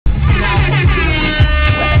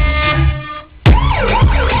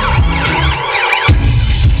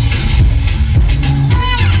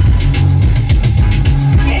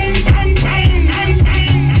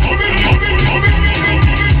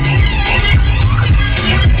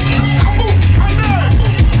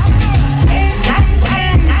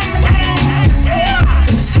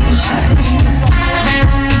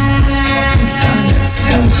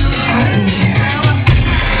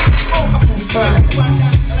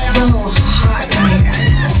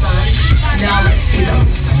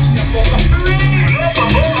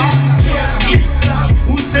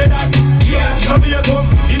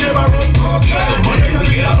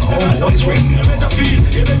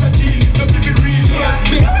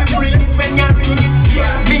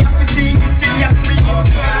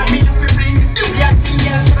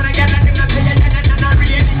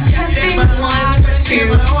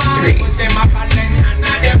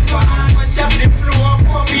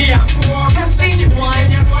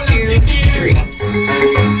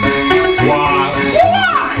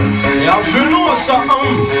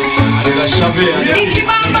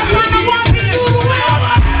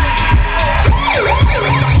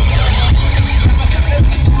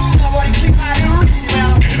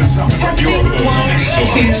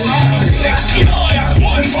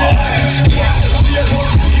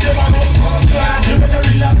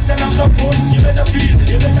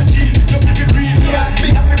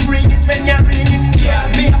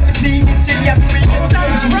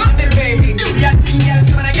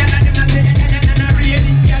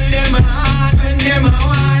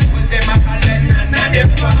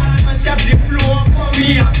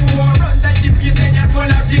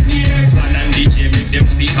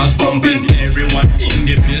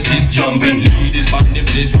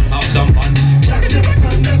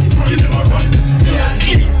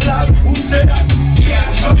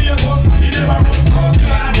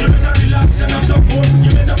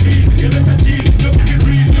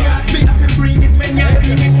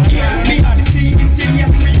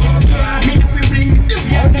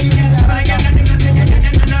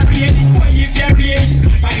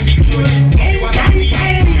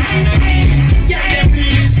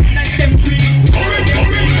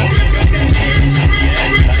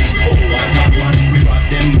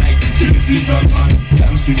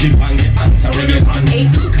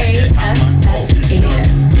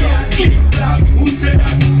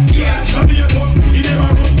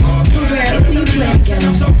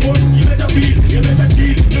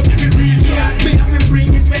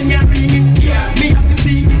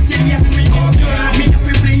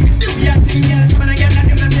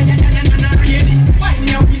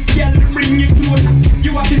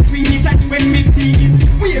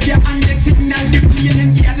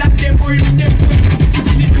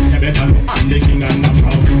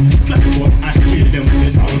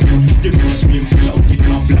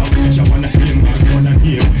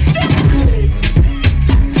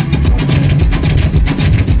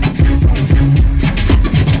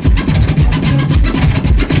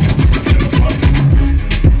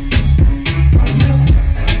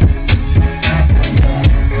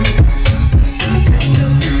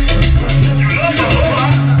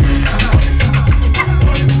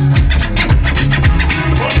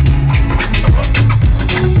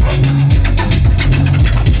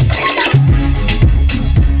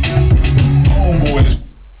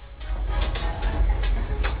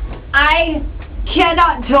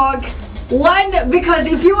talk. One, because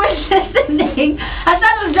if you were listening,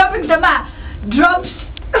 Hassan was dropping some drops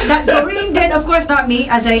that Doreen did, of course not me,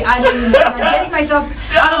 as I'm getting myself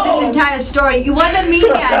out of this entire story. You wanted me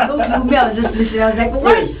to go to Mel, just listen. I was like,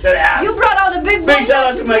 what? You brought all the big boys. Big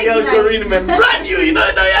shout out to my girl Doreen, man. Brand new, you know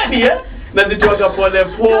yeah? Not to talk about the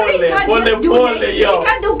pole, yo. You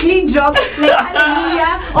can't do clean drops, like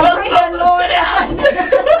hallelujah, or praise the Lord.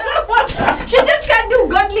 She just can't do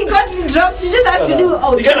godly drops. She just has to do,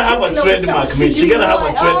 you gotta have a trademark, man. You gotta have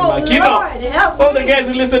a trademark. You know, all the guys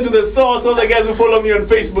who listen to the source, all the guys who follow me on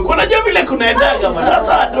Facebook, when I just be like, that's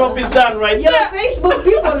how drop is done right there. Yeah, Facebook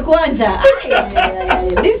people, Kwanzaa.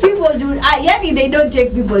 These people do, they don't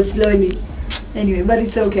take people slowly. Anyway, but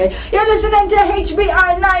it's okay. You're listening to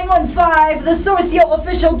HBR 915, the Sourcio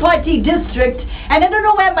official party district. And I don't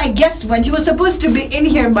know where my guest went. She was supposed to be in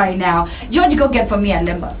here by now. George, go get for me a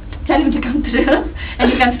lemon. Tell him to come through.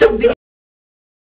 And you can stop